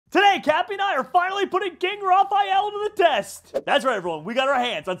Cappy and I are finally putting King Raphael to the test. That's right, everyone. We got our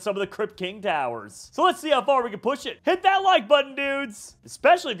hands on some of the Crypt King towers. So let's see how far we can push it. Hit that like button, dudes.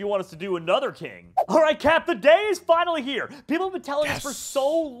 Especially if you want us to do another king. All right, Cap, the day is finally here. People have been telling us for so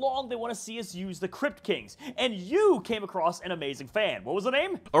long they want to see us use the Crypt Kings. And you came across an amazing fan. What was the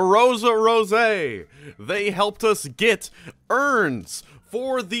name? Rosa Rose. They helped us get urns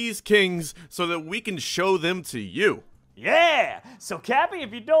for these kings so that we can show them to you. Yeah! So, Cappy,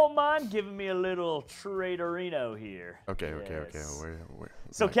 if you don't mind giving me a little traderino here. Okay.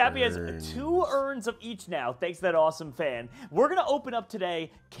 So, Cappy has 2 urns of each now, thanks to that awesome fan. We're going to open up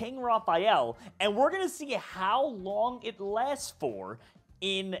today King Raphael, and we're going to see how long it lasts for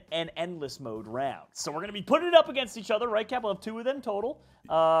in an endless mode round. So, we're going to be putting it up against each other, right, Cap? We'll have 2 of them total,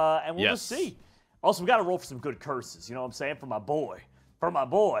 and we'll just see. Also, we got to roll for some good curses, you know what I'm saying? For my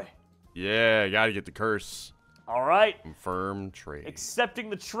boy. Yeah, you got to get the curse. All right. Confirm trade. Accepting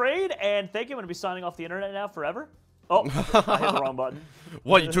the trade, and thank you. I'm going to be signing off the internet now forever. Oh, I hit the wrong button.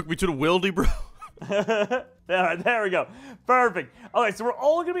 What, you took me to the wildy, bro? There we go. Perfect. Okay, so we're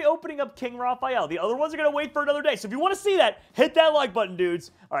all going to be opening up King Raphael. The other ones are going to wait for another day. So if you want to see that, hit that like button,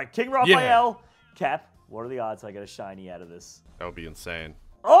 dudes. All right, King Raphael. Yeah. Cap, what are the odds I get a shiny out of this? That would be insane.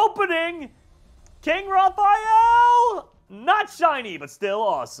 Opening King Raphael! Not shiny, but still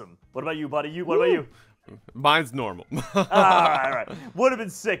awesome. What about you, buddy? What about you? Mine's normal. All right. Would have been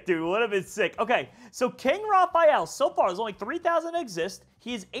sick, dude. Would have been sick. Okay, so King Raphael, so far, there's only 3,000 exist.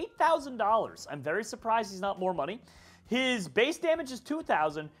 He is $8,000. I'm very surprised he's not more money. His base damage is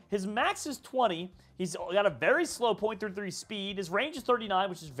 2,000. His max is 20. He's got a very slow 0.33 speed. His range is 39,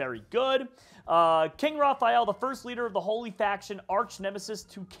 which is very good. King Raphael, the first leader of the holy faction, arch nemesis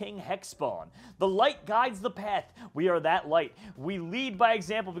to King Hexspawn. The light guides the path. We are that light. We lead by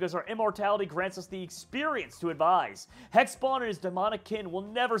example because our immortality grants us the experience to advise. Hexspawn and his demonic kin will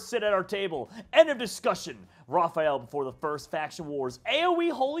never sit at our table. End of discussion. Raphael before the first faction wars.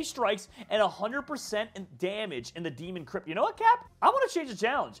 AoE holy strikes and 100% damage in the demon crypt. You know what, Cap? I want to change the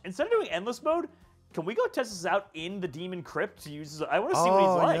challenge. Instead of doing endless mode, can we go test this out in the demon crypt to use this? I want to see what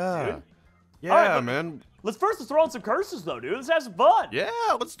he's like, dude. Yeah, right, man. Let's throw in some curses, though, dude. Let's have some fun. Yeah,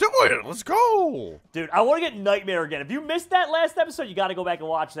 let's do it. Let's go. Dude, I want to get Nightmare again. If you missed that last episode, you got to go back and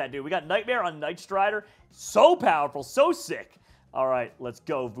watch that, dude. We got Nightmare on Night Strider. So powerful, so sick. All right, let's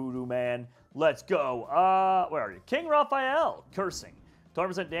go, Voodoo Man. Let's go. Where are you? King Raphael. Cursing.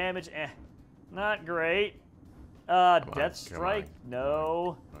 20% damage. Not great. Death Strike.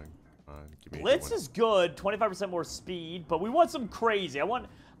 No. Blitz is good. 25% more speed, but we want some crazy. I want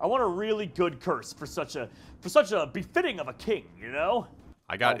a really good curse for such a befitting of a king, you know?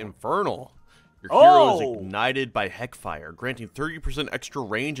 I got Infernal. Your hero is ignited by Heckfire, granting 30% extra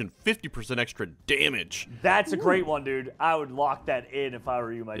range and 50% extra damage. That's a great one, dude. I would lock that in if I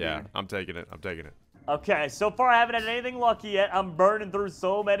were you, my dude. Yeah, I'm taking it. Okay, so far I haven't had anything lucky yet. I'm burning through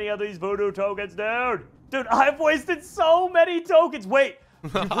so many of these voodoo tokens, dude. Dude, I've wasted so many tokens. Wait,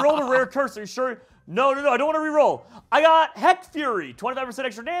 you've rolled a rare curse. Are you sure? No, I don't want to reroll. I got Heck Fury, 25%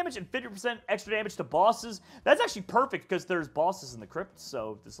 extra damage and 50% extra damage to bosses. That's actually perfect because there's bosses in the crypt,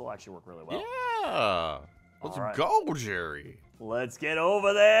 so this will actually work really well. Yeah. Let's go, Jerry. Let's get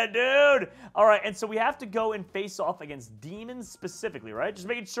over there, dude. All right, and so we have to go and face off against demons specifically, right? Just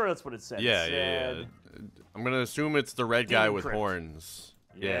making sure that's what it says. Yeah. I'm going to assume it's the red guy with horns.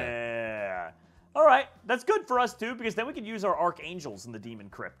 Yeah. All right, that's good for us, too, because then we can use our archangels in the demon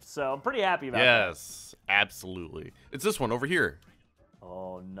crypt. So I'm pretty happy about that. Yes, absolutely. It's this one over here.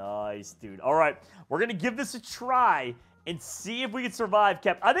 Oh, nice, dude. All right, we're going to give this a try and see if we can survive,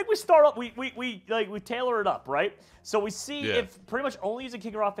 Cap. I think we start up, we tailor it up, right? So we see if pretty much only using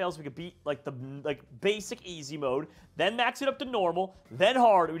King Raphael, so we could beat the basic easy mode, then max it up to normal, then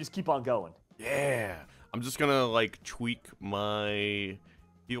hard, and we just keep on going. Yeah. I'm just going to, tweak my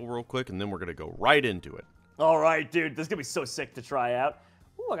heal real quick, and then we're going to go right into it. All right, dude. This is going to be so sick to try out.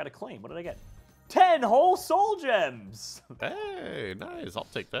 Ooh, I got a claim. What did I get? 10 whole soul gems. Hey, nice. I'll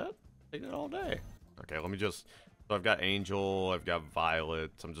take that. Take that all day. Okay, let me just... So I've got Angel, I've got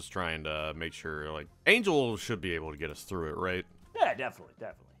Violet. I'm just trying to make sure, Angel should be able to get us through it, right? Yeah, definitely.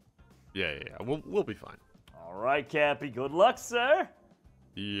 Yeah. We'll be fine. All right, Cappy. Good luck, sir.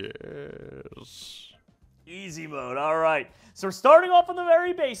 Yes. Easy mode. All right. So we're starting off on the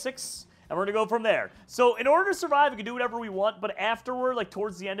very basics, and we're going to go from there. So in order to survive, we can do whatever we want, but afterward,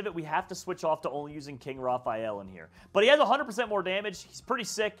 towards the end of it, we have to switch off to only using King Raphael in here. But he has 100% more damage. He's pretty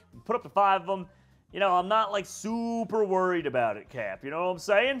sick. Put up to 5 of them. You know, I'm not, super worried about it, Cap. You know what I'm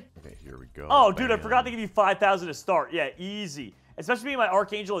saying? Okay, here we go. Oh, dude, I forgot to give you 5,000 to start. Yeah, easy. Especially being my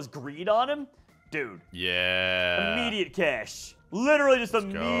Archangel has greed on him. Dude. Yeah. Immediate cash. Literally just Let's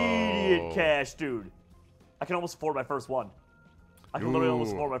immediate go. cash, dude. I can almost afford my first one. I can literally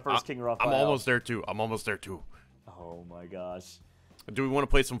almost afford my first King Raphael. I'm almost there too. I'm almost there too. Oh my gosh. Do we want to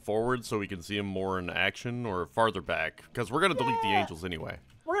place him forward so we can see him more in action, or farther back? Because we're gonna delete the angels anyway.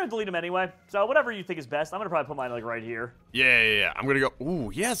 We're gonna delete them anyway. So whatever you think is best. I'm gonna probably put mine like right here. Yeah. I'm gonna go. Ooh,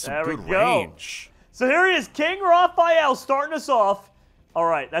 he has some There we good go. range. So here he is, King Raphael, starting us off. All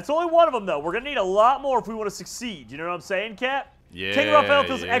right, that's only one of them though. We're gonna need a lot more if we want to succeed. You know what I'm saying, Cap? Yeah. King Raphael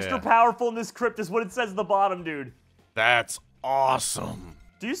feels extra powerful in this crypt, is what it says at the bottom, dude. That's awesome.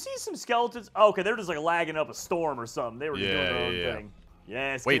 Do you see some skeletons? Oh, okay, they're just like lagging up a storm or something. They were just doing their own thing.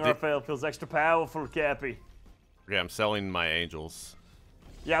 Yes, Wait, King Raphael feels extra powerful, Cappy. Okay, I'm selling my angels.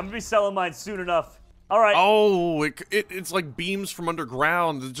 Yeah, I'm gonna be selling mine soon enough. All right. Oh, it's like beams from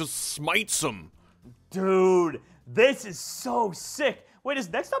underground. It just smites them. Dude, this is so sick. Wait, his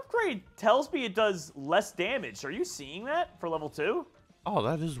next upgrade tells me it does less damage. Are you seeing that for level 2? Oh,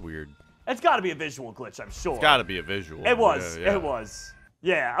 that is weird. It's got to be a visual glitch, I'm sure. It's got to be a visual. It was. Yeah. It was.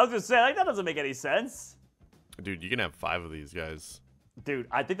 Yeah, I was gonna say, like, that doesn't make any sense. Dude, you can have 5 of these guys. Dude,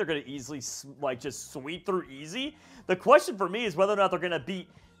 I think they're gonna easily, like, just sweep through easy. The question for me is whether or not they're gonna beat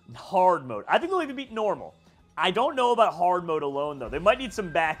hard mode. I think they'll even beat normal. I don't know about hard mode alone, though. They might need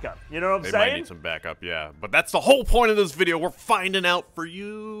some backup. You know what I'm saying? They might need some backup, yeah. But that's the whole point of this video. We're finding out for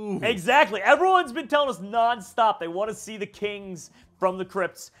you. Exactly. Everyone's been telling us nonstop they want to see the kings from the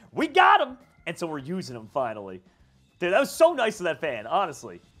crypts. We got them, and so we're using them finally. Dude, that was so nice of that fan,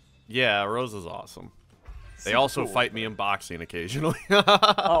 honestly. Yeah, Rose is awesome. They Super also cool. fight me in boxing occasionally.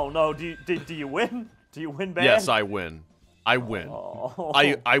 Oh, no. Do you win? Do you win bad? Yes, I win. I win. Oh.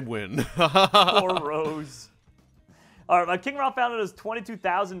 I win. Poor Rose. All right, my King Raphael does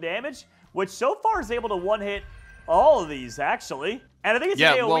 22,000 damage, which so far is able to one-hit all of these, actually. And I think it's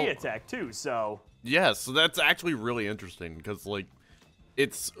an AoE attack, too, so... Yeah, so that's actually really interesting, because, like,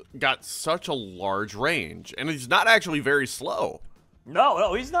 it's got such a large range, and he's not actually very slow.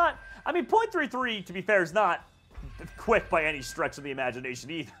 No, he's not. I mean, .33, to be fair, is not quick by any stretch of the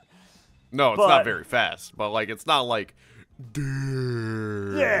imagination either. No, it's not very fast, but, like, it's not like...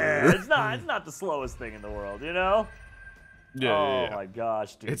 Yeah, it's not the slowest thing in the world, you know? Yeah, Oh my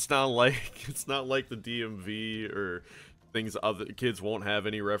gosh, dude. It's not like the DMV or things other kids won't have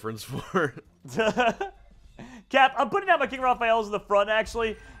any reference for. Cap, I'm putting down my King Raphaels in the front,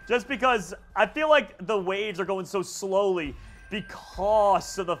 actually, just because I feel like the waves are going so slowly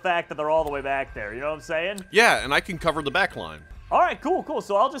because of the fact that they're all the way back there. You know what I'm saying? Yeah, and I can cover the back line. All right, cool.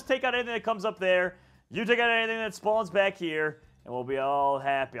 So I'll just take out anything that comes up there. You take out anything that spawns back here, and we'll be all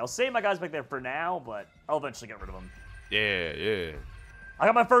happy. I'll save my guys back there for now, but I'll eventually get rid of them. Yeah. I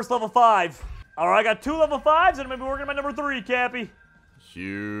got my first level 5. All right, I got 2 level 5s, and I'm going to be working on my number 3, Cappy.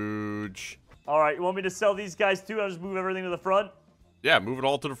 Huge. All right, you want me to sell these guys too? I'll just move everything to the front? Yeah, move it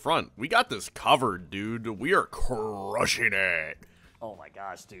all to the front. We got this covered, dude. We are crushing it. Oh my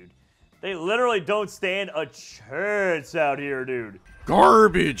gosh, dude. They literally don't stand a chance out here, dude.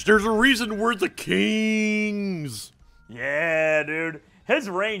 Garbage. There's a reason we're the kings. Yeah, dude. His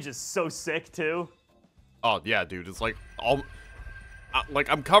range is so sick, too. Oh, yeah, dude. It's like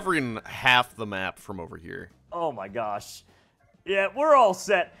I'm covering half the map from over here. Oh my gosh. Yeah, we're all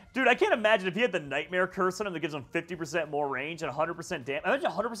set. Dude, I can't imagine if he had the Nightmare Curse on him that gives him 50% more range and 100% damage.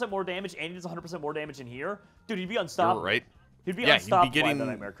 Imagine 100% more damage and he does 100% more damage in here. Dude, he'd be unstoppable. You're right. He'd be Yeah, unstoppable he'd be with the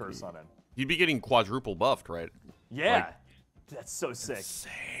Nightmare Curse on him. He'd be getting quadruple buffed, right? Yeah. Like, that's so sick.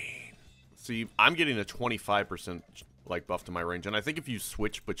 insane. See, I'm getting a 25% like buff to my range, and I think if you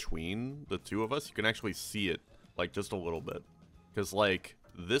switch between the two of us, you can actually see it like just a little bit. Because like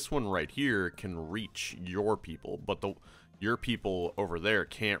this one right here can reach your people, but your people over there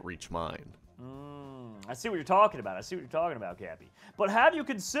can't reach mine. I see what you're talking about. Cappy. But have you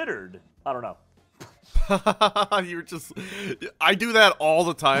considered... I don't know. I do that all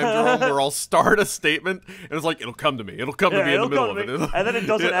the time, Jerome, where I'll start a statement, and it's like, it'll come to me. It'll come to me in the middle of it. And then it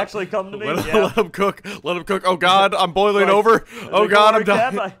doesn't actually come to me. Let him cook. Oh, God, I'm boiling over. Oh, God, I'm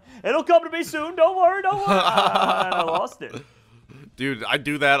dying. It'll come to me soon. Don't worry. I lost it. Dude, I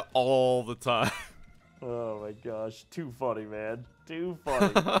do that all the time. Oh, my gosh. Too funny, man. Too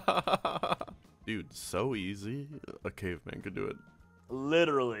funny. Dude, so easy. A caveman could do it.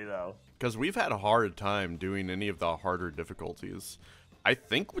 Literally, though. Because we've had a hard time doing any of the harder difficulties. I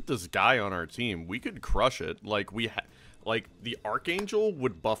think with this guy on our team, we could crush it. Like, like the Archangel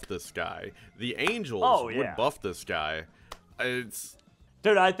would buff this guy. The Angels would buff this guy.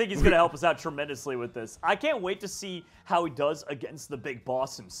 Dude, I think he's going to help us out tremendously with this. I can't wait to see how he does against the big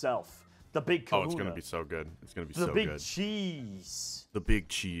boss himself. The big kahuna. Oh, it's going to be so good. It's going to be so good. The big cheese. The big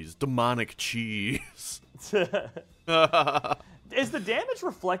cheese. Demonic cheese. Is the damage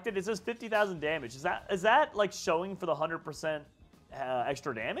reflected? It says 50,000 damage. Is that like showing for the 100%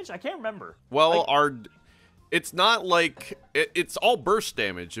 extra damage? I can't remember. Well, like, it's not like it's all burst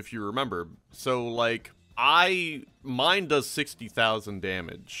damage if you remember. So like mine does 60,000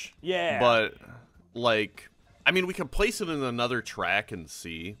 damage. Yeah. But like I mean we can place it in another track and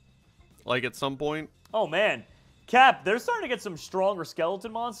see like at some point. Oh man. Cap, they're starting to get some stronger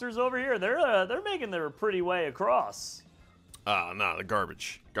skeleton monsters over here. They're making their pretty way across. No, the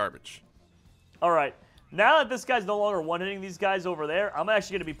garbage. All right. Now that this guy's no longer one-hitting these guys over there, I'm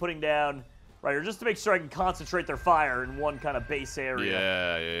actually going to be putting down right here just to make sure I can concentrate their fire in one kind of base area.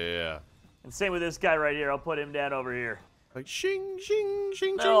 Yeah. And same with this guy right here. I'll put him down over here. Like shing, shing,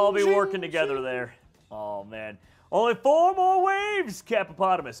 shing, They'll all be shing, working together shing. there. Oh, man. Only 4 more waves,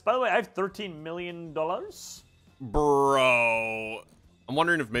 Capopotamus. By the way, I have $13 million. Bro. I'm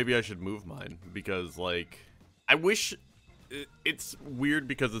wondering if maybe I should move mine because, like, I wish... It's weird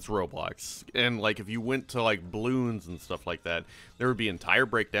because it's Roblox, and like if you went to like balloons and stuff like that, there would be entire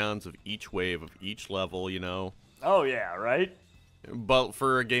breakdowns of each wave of each level, you know. Oh yeah, right. But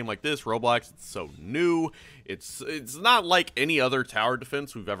for a game like this, Roblox, it's so new. It's not like any other tower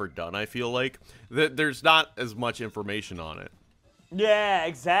defense we've ever done. I feel like that there's not as much information on it. Yeah,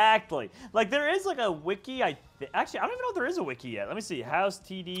 exactly. Like there is like a wiki. Actually, I don't even know if there is a wiki yet. Let me see. House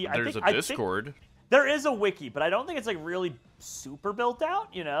TD. There's a Discord. There is a wiki, but I don't think it's like really super built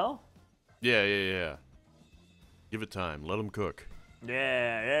out, you know? Yeah. Give it time. Let them cook.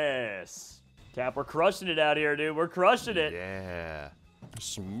 Yeah, yes. Cap, we're crushing it out here, dude. We're crushing it. Yeah.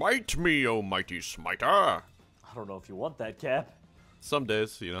 Smite me, oh mighty smiter. I don't know if you want that, Cap. Some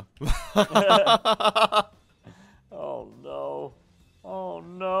days, you know. Oh, no. Oh,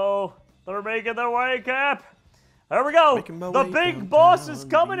 no. They're making their way, Cap. There we go. The big boss is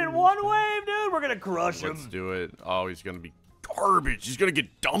coming in one wave, dude. We're going to crush him. Let's do it. Oh, he's going to be garbage. He's going to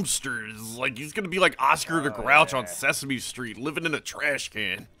get dumpsters. Like, he's going to be like Oscar the Grouch on Sesame Street, living in a trash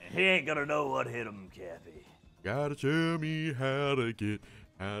can. He ain't going to know what hit him, Cappy. Gotta tell me how to get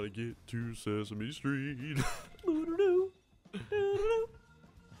to Sesame Street.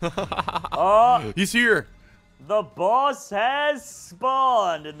 Oh, he's here. The boss has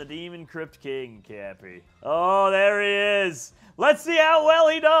spawned in the Demon Crypt King, Cappy. Oh, there he is. Let's see how well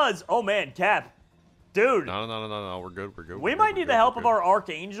he does. Oh, man, Cap. Dude. No. We're good. We might need the help of our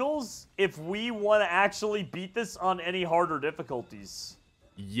Archangels if we want to actually beat this on any harder difficulties.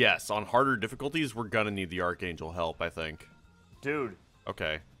 Yes, on harder difficulties, we're gonna need the Archangel help, I think. Dude.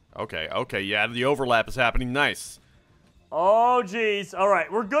 Okay. Yeah, the overlap is happening. Nice. Oh, jeez. All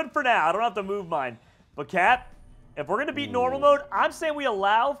right, we're good for now. I don't have to move mine. But, Cap, if we're going to beat normal mode, I'm saying we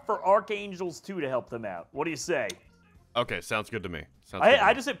allow for Archangels 2 to help them out. What do you say? Okay, sounds good to me.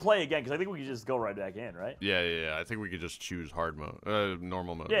 I just hit play again because I think we can just go right back in, right? Yeah. I think we could just choose hard mode,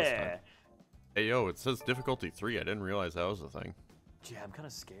 normal mode this time. Hey, yo, it says difficulty 3. I didn't realize that was a thing. Yeah, I'm kind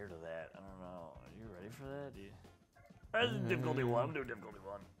of scared of that. I don't know. Are you ready for that? Difficulty 1. I'm doing difficulty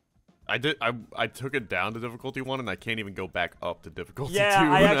 1. I took it down to difficulty 1, and I can't even go back up to difficulty 2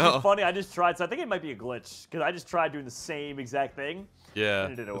 actually, funny, I just tried, so I think it might be a glitch, because I just tried doing the same exact thing. Yeah,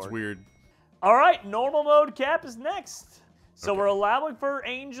 and it didn't it's work. Weird. All right, normal mode Cap is next. So we're allowing for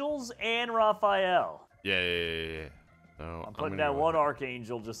Angels and Raphael. Yeah. So I'm putting down one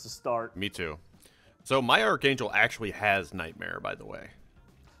Archangel just to start. Me too. So my Archangel actually has Nightmare, by the way.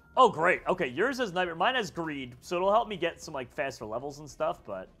 Oh, great. Okay, yours has Nightmare. Mine has Greed, so it'll help me get some like faster levels and stuff,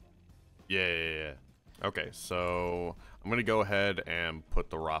 but... Yeah. Okay, so I'm going to go ahead and put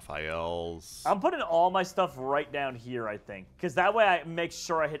the Raphaels. I'm putting all my stuff right down here, I think, because that way I make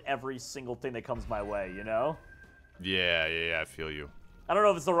sure I hit every single thing that comes my way, you know? Yeah, I feel you. I don't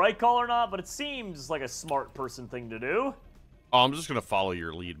know if it's the right call or not, but it seems like a smart person thing to do. Oh, I'm just going to follow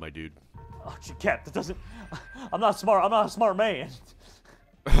your lead, my dude. Oh, Cap, that doesn't... I'm not smart. I'm not a smart man.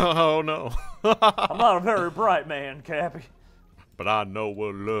 Oh, no. I'm not a very bright man, Cappy. But I know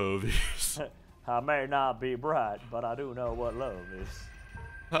what love is. I may not be bright, but I do know what love is.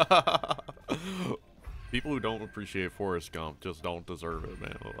 People who don't appreciate Forrest Gump just don't deserve it,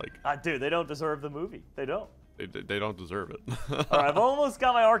 man. Like, dude, they don't deserve the movie. They don't. They don't deserve it. All right, I've almost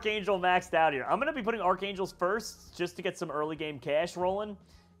got my Archangel maxed out here. I'm going to be putting Archangels first just to get some early game cash rolling.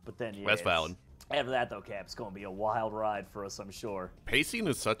 But then, yeah. That's valid. After that, though, Cap, it's going to be a wild ride for us, I'm sure. Pacing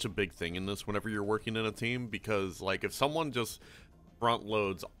is such a big thing in this whenever you're working in a team because, like, if someone just front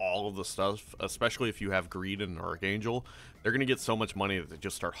loads all of the stuff, especially if you have Greed and Archangel, they're going to get so much money that they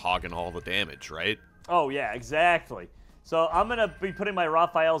just start hogging all the damage, right? Oh, yeah, exactly. So I'm going to be putting my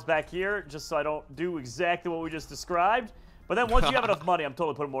Raphaels back here just so I don't do exactly what we just described. But then once you have enough money, I'm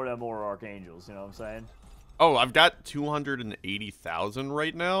totally putting more and more Archangels, you know what I'm saying? Oh, I've got 280,000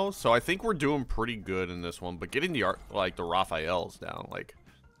 right now, so I think we're doing pretty good in this one. But getting the the Raphaels down, like,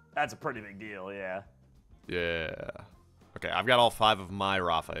 That's a pretty big deal, yeah. yeah. Okay, I've got all 5 of my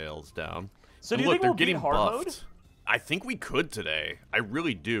Raphaels down. So And do you look, think we'll they're beat getting hard buffed. mode? I think we could today. I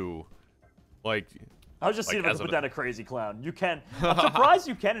really do. Like, I was just seeing if I as could put an- down a crazy clown. You can. I'm surprised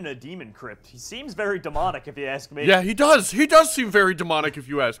you can in a demon crypt. He seems very demonic, if you ask me. yeah, he does. He does seem very demonic, if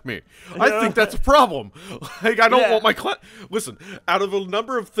you ask me. I think that's a problem. Like, I don't want my clown. Listen, out of a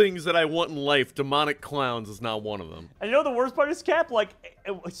number of things that I want in life, demonic clowns is not one of them. And you know the worst part is, Cap? Like,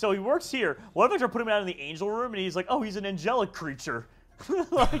 so he works here. What if I try to put him out in the angel room, and he's like, oh, he's an angelic creature.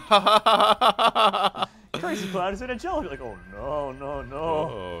 Like, crazy clown is an angelic. Like, oh, no, no, no.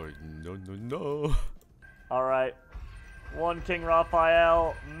 Oh, no, no, no. All right. 1 King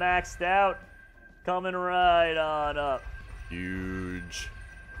Raphael maxed out. Coming right on up. Huge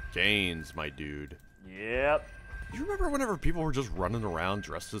gains, my dude. Yep. Do you remember whenever people were just running around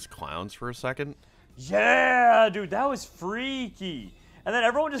dressed as clowns for a second? Yeah, dude, that was freaky. And then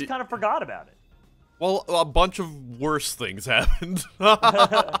everyone just kind of forgot about it. Well, a bunch of worse things happened.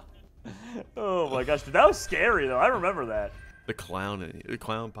 Oh my gosh, dude, that was scary though. I remember that. The clown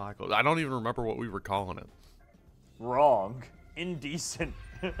apocalypse. I don't even remember what we were calling it. Wrong. Indecent.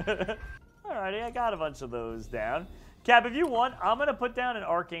 Alrighty, I got a bunch of those down. Cap, if you want, I'm going to put down an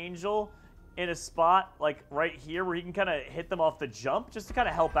Archangel in a spot, like, right here, where he can kind of hit them off the jump, just to kind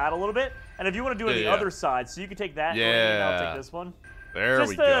of help out a little bit. And if you want to do it on the other side, so you can take that, and I'll take this one. There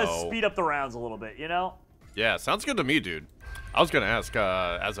we go. Just to speed up the rounds a little bit, you know? Yeah, sounds good to me, dude. I was going to ask,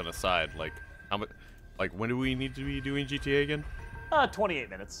 as an aside, like, how much, like, when do we need to be doing GTA again? 28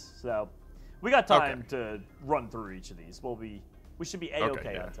 minutes, so we got time to run through each of these. We should be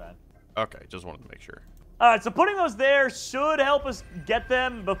A-okay on time. Okay, just wanted to make sure. All right, so putting those there should help us get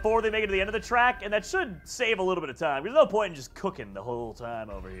them before they make it to the end of the track, and that should save a little bit of time. There's no point in just cooking the whole time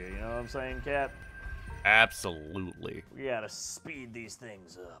over here, you know what I'm saying, Cap? Absolutely. We gotta speed these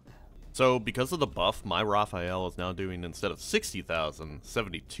things up. So, because of the buff, my Raphael is now doing, instead of 60,000,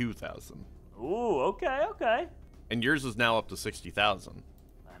 72,000. Ooh, okay, okay. And yours is now up to 60,000.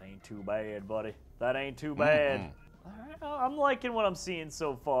 That ain't too bad, buddy. That ain't too bad. All right, I'm liking what I'm seeing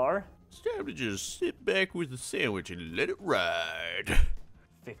so far. It's time to just sit back with the sandwich and let it ride.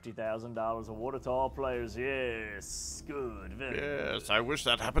 $50,000 awarded to all players. Yes, good. Very good. Yes, I wish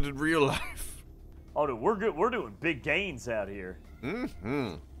that happened in real life. Oh, dude, we're good. We're doing big gains out here.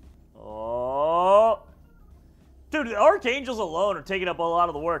 Mm-hmm. Oh. Dude, the Archangels alone are taking up a lot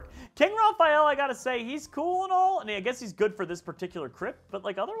of the work. King Raphael, I gotta say, he's cool and all, and I guess he's good for this particular crypt, but,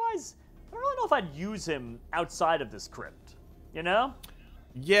 like, otherwise, I don't really know if I'd use him outside of this crypt. You know?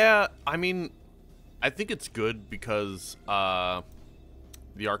 Yeah, I mean, I think it's good because the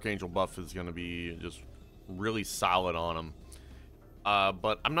Archangel buff is going to be just really solid on him.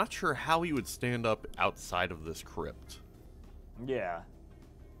 But I'm not sure how he would stand up outside of this crypt. Yeah.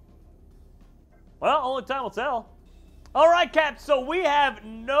 Well, only time will tell. All right, Cap, so we have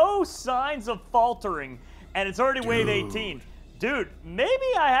no signs of faltering, and it's already wave 18. Dude, maybe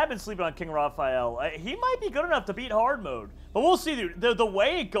I have been sleeping on King Raphael. He might be good enough to beat hard mode. But we'll see, dude. The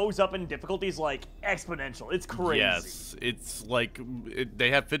way it goes up in difficulty is, like, exponential. It's crazy. Yes, it's like,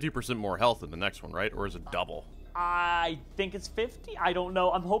 they have 50% more health in the next one, right? Or is it double? I think it's 50. I don't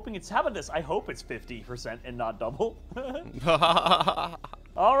know. I'm hoping it's, how about this? I hope it's 50% and not double.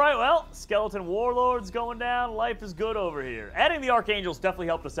 All right, well, Skeleton Warlord's going down. Life is good over here. Adding the Archangels definitely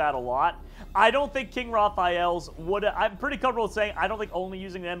helped us out a lot. I don't think King Raphael's would have, I'm pretty comfortable with saying I don't think only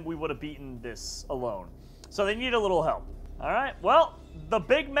using them we would have beaten this alone. So they need a little help. All right, well, the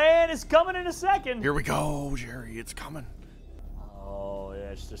big man is coming in a second. Here we go, Jerry. It's coming. Oh,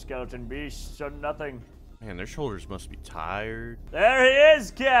 yeah, it's the Skeleton Beast, so nothing. Man, their shoulders must be tired. There he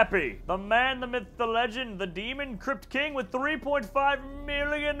is, Cappy. The man, the myth, the legend, the demon crypt king with 3.5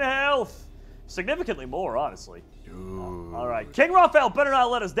 million health. Significantly more, honestly. Dude. All right, King Raphael better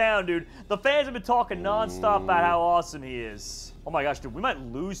not let us down, dude. The fans have been talking nonstop about how awesome he is. Oh my gosh, dude, we might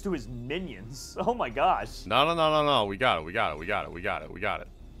lose to his minions. Oh my gosh. No. We got it.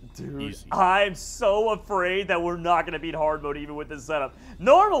 Dude, Easy. I'm so afraid that we're not going to beat hard mode even with this setup.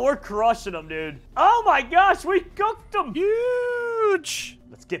 Normal, we're crushing them, dude. Oh my gosh, we cooked them. Huge.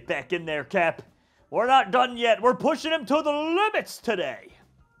 Let's get back in there, Cap. We're not done yet. We're pushing him to the limits today.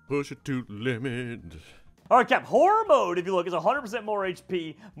 Push it to the limit. All right, Cap, horror mode, if you look, is 100% more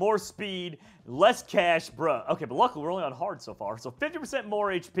HP, more speed, less cash, bruh. Okay, but luckily we're only on hard so far, so 50% more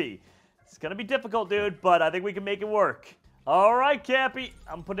HP. It's going to be difficult, dude, but I think we can make it work. All right, Cappy,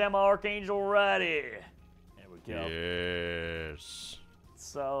 I'm going to put down my Archangel right here. There we go. Yes.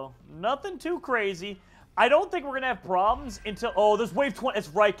 So, nothing too crazy. I don't think we're going to have problems until... Oh, there's wave 20. It's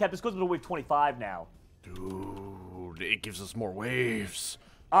right, Cap. This goes into wave 25 now. Dude, it gives us more waves.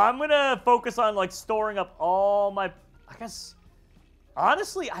 I'm going to focus on, like, storing up all my... I guess...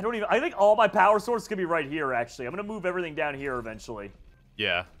 Honestly, I think all my power sources could be right here, actually. I'm going to move everything down here eventually.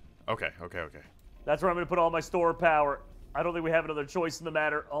 Yeah. Okay. That's where I'm going to put all my store power. I don't think we have another choice in the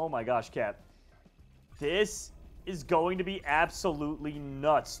matter. Oh, my gosh, Cap. This is going to be absolutely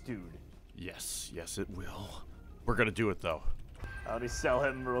nuts, dude. Yes, it will. We're going to do it, though. Let me sell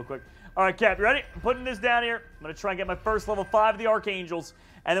him real quick. All right, Cap, you ready? I'm putting this down here. I'm going to try and get my first level 5 of the Archangels,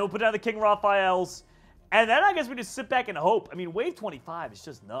 and then we'll put down the King Raphaels. And then I guess we just sit back and hope. I mean, wave 25 is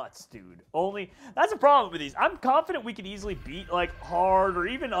just nuts, dude. That's a problem with these. I'm confident we could easily beat, like, hard or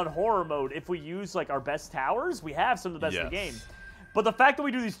even on horror mode if we use, like, our best towers. We have some of the best in the game. But the fact that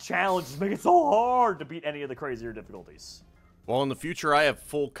we do these challenges make it so hard to beat any of the crazier difficulties. Well, in the future, I have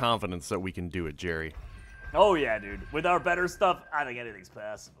full confidence that we can do it, Jerry. Oh, yeah, dude. With our better stuff, I think anything's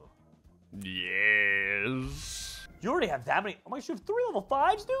possible. Yes. You already have that many. Oh my gosh, you have 3 level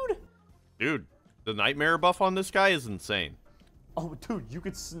 5s, dude? Dude, the nightmare buff on this guy is insane. Oh, dude, you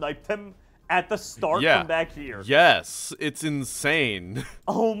could snipe them at the start from back here. Yes, it's insane.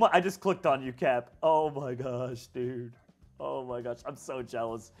 Oh my, I just clicked on you, Cap. Oh my gosh, dude. Oh my gosh, I'm so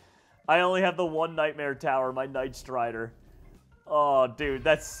jealous. I only have the 1 nightmare tower, my Night Strider. Oh, dude,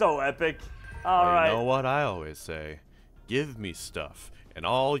 that's so epic. All right. You know what I always say? Give me stuff, and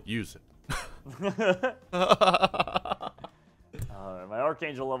I'll use it. Alright, my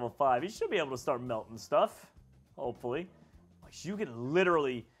Archangel level 5. He should be able to start melting stuff. Hopefully. You can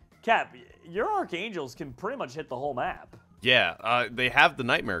literally... Cap, your Archangels can pretty much hit the whole map. Yeah, they have the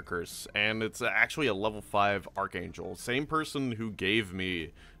Nightmare Curse, and it's actually a level 5 Archangel. Same person who gave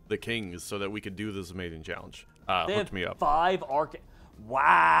me the Kings so that we could do this amazing challenge. Hooked me up. 5 Archangels.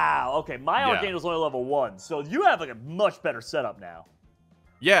 Wow. Okay, my Archangel's only level 1, so you have like a much better setup now.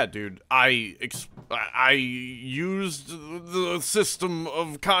 Yeah, dude. I used the system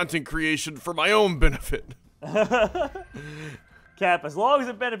of content creation for my own benefit. Cap, as long as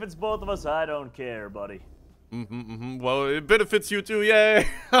it benefits both of us, I don't care, buddy. Well, it benefits you too, yay!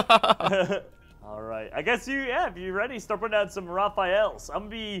 All right. I guess if you're ready, start putting out some Raphaels. I'm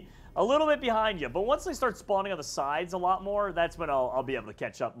going to be a little bit behind you, but once they start spawning on the sides a lot more, that's when I'll be able to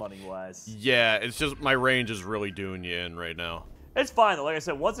catch up money-wise. Yeah, it's just my range is really doing you in right now. It's fine, though. Like I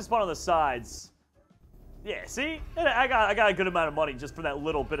said, once they spawn on the sides... Yeah, see? I got a good amount of money just for that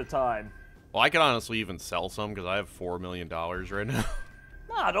little bit of time. Well, I could honestly even sell some because I have $4 million right now.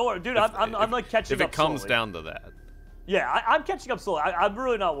 Nah, don't worry. Dude, I'm like catching up If it comes slowly. down to that. Yeah, I'm catching up slowly. I'm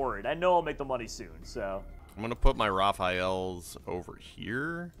really not worried. I know I'll make the money soon, so... I'm going to put my Raphaels over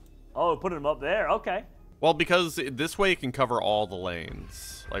here. Oh, putting them up there. Okay. Well, because this way it can cover all the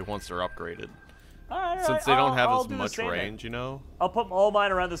lanes, like once they're upgraded. All right, Since they don't have as do much range, you know? I'll put all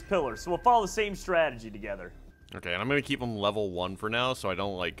mine around this pillar, so we'll follow the same strategy together. Okay, and I'm going to keep them level 1 for now, so I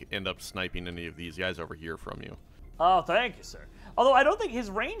don't, like, end up sniping any of these guys over here from you. Oh, thank you, sir. Although I don't think his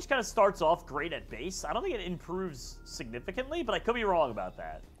range kind of starts off great at base. I don't think it improves significantly, but I could be wrong about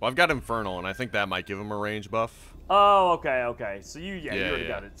that. Well, I've got Infernal, and I think that might give him a range buff. Oh, okay. So you already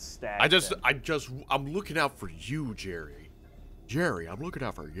got it stacked. I'm looking out for you, Jerry. Jerry, I'm looking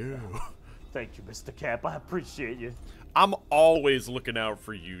out for you. Thank you, Mr. Cap. I appreciate you. I'm always looking out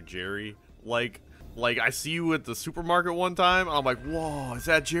for you, Jerry. Like I see you at the supermarket one time, I'm like, whoa, is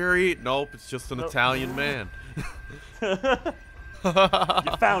that Jerry? Nope, it's just an Italian man. You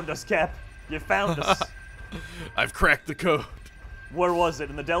found us, Cap. You found us. I've cracked the code. Where was it?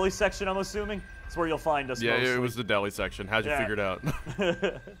 In the deli section, I'm assuming? That's where you'll find us mostly. It was the deli section. How'd you figure it out?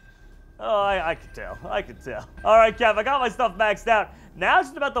 Oh, I could tell. I could tell. All right, Cap, I got my stuff maxed out. Now it's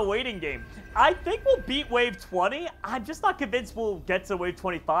just about the waiting game. I think we'll beat Wave 20. I'm just not convinced we'll get to Wave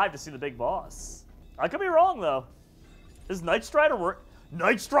 25 to see the big boss. I could be wrong, though. Does Night Strider work?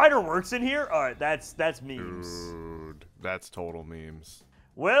 Night Strider works in here? All right, that's memes. Dude, that's total memes.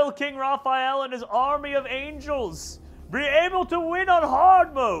 Will King Raphael and his army of angels be able to win on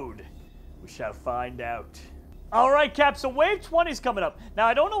hard mode? We shall find out. All right, Cap, so Wave 20 is coming up. Now,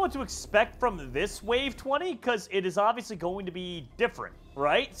 I don't know what to expect from this Wave 20 because it is obviously going to be different,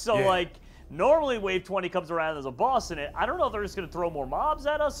 right? So, like, normally Wave 20 comes around and there's a boss in it. I don't know if they're just going to throw more mobs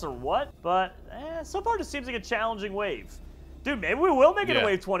at us or what, but so far it just seems like a challenging wave. Dude, maybe we will make it to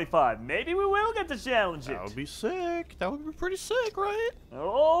Wave 25. Maybe we will get to challenge it. That would be sick. That would be pretty sick, right?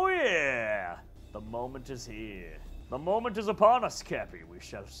 Oh, yeah. The moment is here. The moment is upon us, Cappy. We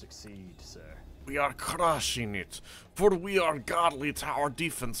shall succeed, sir. We are crushing it, for we are godly tower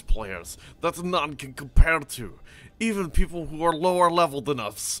defense players that none can compare to. Even people who are lower level than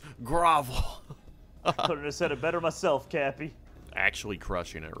us grovel. Couldn't have said it better myself, Cappy. Actually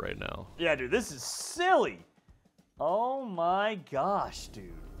crushing it right now. Yeah, dude, this is silly. Oh my gosh,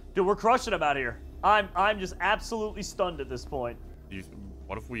 dude. Dude, we're crushing them out here. I'm just absolutely stunned at this point.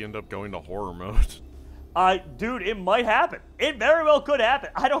 What if we end up going to horror mode? Dude, it might happen. It very well could happen.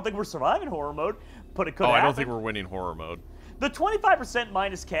 I don't think we're surviving horror mode, but it could happen. I don't think we're winning horror mode. The 25%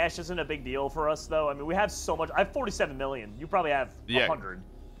 minus cash isn't a big deal for us, though. I mean, we have so much. I have 47 million. You probably have 100.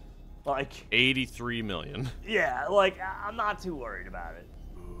 Like 83 million. Yeah, like I'm not too worried about it.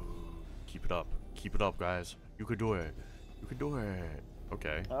 Keep it up. Keep it up, guys. You could do it. You could do it.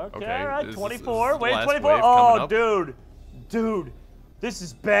 Okay. Okay, all right. This 24. is Wait, last 24. wave Oh, coming up. dude. Dude. This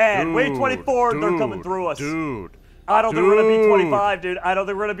is bad. Wait, 24. They're coming through us. Dude. I don't think we're going to beat 25, dude. I don't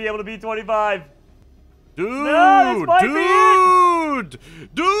think we're going to be able to beat 25. Dude. No, this might be it.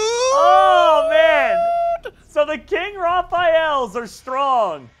 Dude. Oh, man. So the King Raphaels are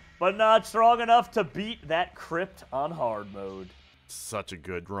strong, but not strong enough to beat that crypt on hard mode. Such a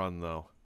good run, though.